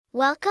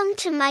Welcome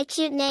to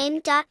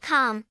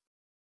mycutename.com.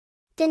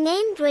 The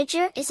name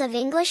Bridger is of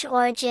English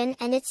origin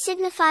and it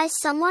signifies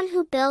someone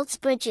who builds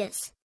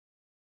bridges.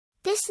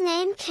 This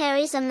name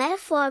carries a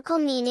metaphorical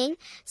meaning,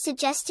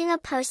 suggesting a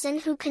person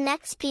who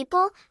connects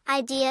people,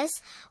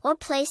 ideas, or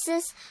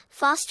places,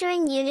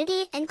 fostering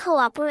unity and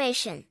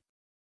cooperation.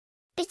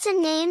 It's a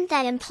name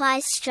that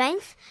implies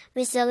strength,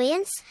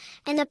 resilience,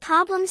 and a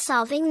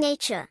problem-solving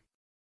nature.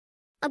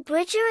 A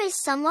bridger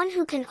is someone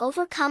who can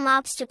overcome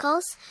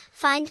obstacles,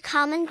 find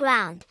common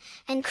ground,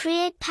 and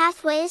create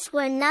pathways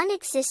where none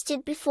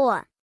existed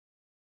before.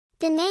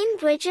 The name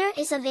Bridger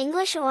is of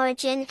English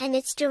origin and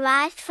it's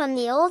derived from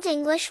the Old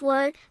English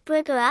word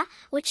brigera,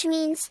 which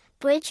means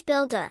bridge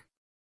builder.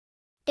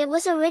 It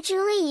was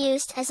originally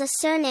used as a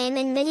surname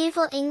in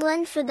medieval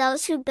England for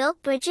those who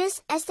built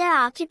bridges as their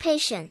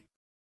occupation.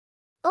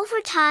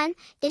 Over time,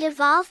 it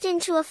evolved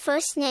into a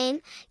first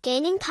name,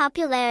 gaining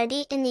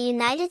popularity in the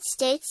United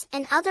States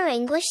and other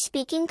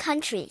English-speaking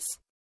countries.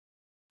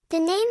 The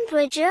name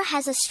Bridger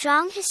has a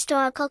strong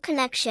historical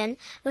connection,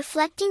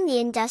 reflecting the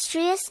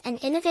industrious and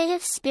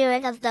innovative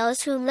spirit of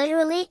those who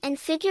literally and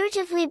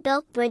figuratively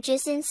built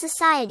bridges in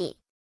society.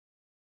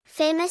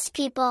 Famous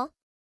people.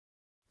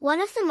 One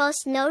of the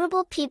most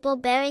notable people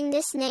bearing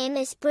this name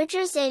is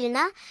Bridger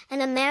Zayduna,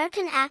 an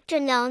American actor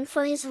known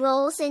for his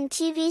roles in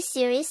TV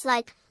series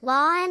like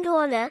Law and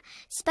Order,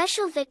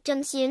 Special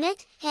Victims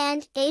Unit,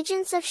 and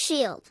Agents of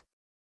S.H.I.E.L.D.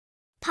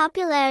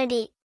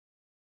 Popularity.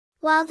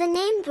 While the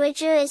name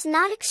Bridger is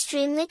not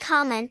extremely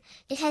common,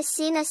 it has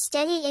seen a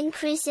steady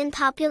increase in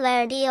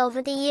popularity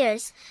over the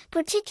years,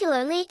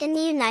 particularly in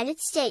the United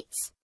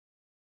States.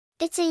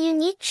 It's a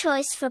unique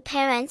choice for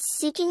parents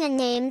seeking a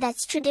name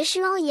that's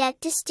traditional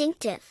yet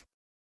distinctive.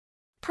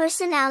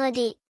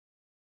 Personality.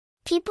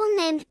 People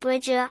named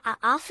Bridger are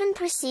often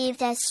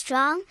perceived as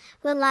strong,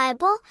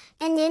 reliable,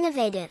 and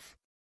innovative.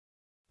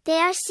 They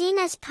are seen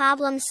as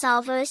problem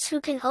solvers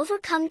who can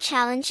overcome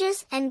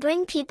challenges and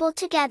bring people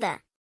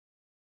together.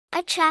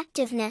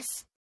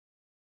 Attractiveness.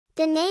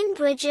 The name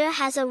Bridger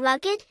has a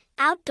rugged,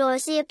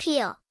 outdoorsy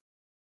appeal.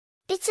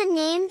 It's a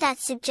name that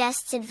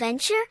suggests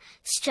adventure,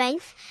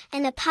 strength,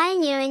 and a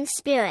pioneering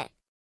spirit.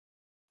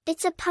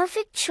 It's a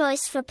perfect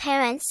choice for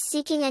parents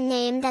seeking a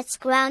name that's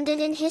grounded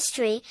in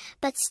history,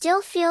 but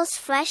still feels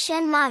fresh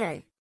and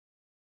modern.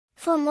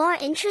 For more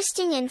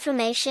interesting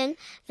information,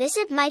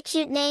 visit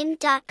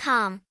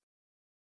mycutename.com.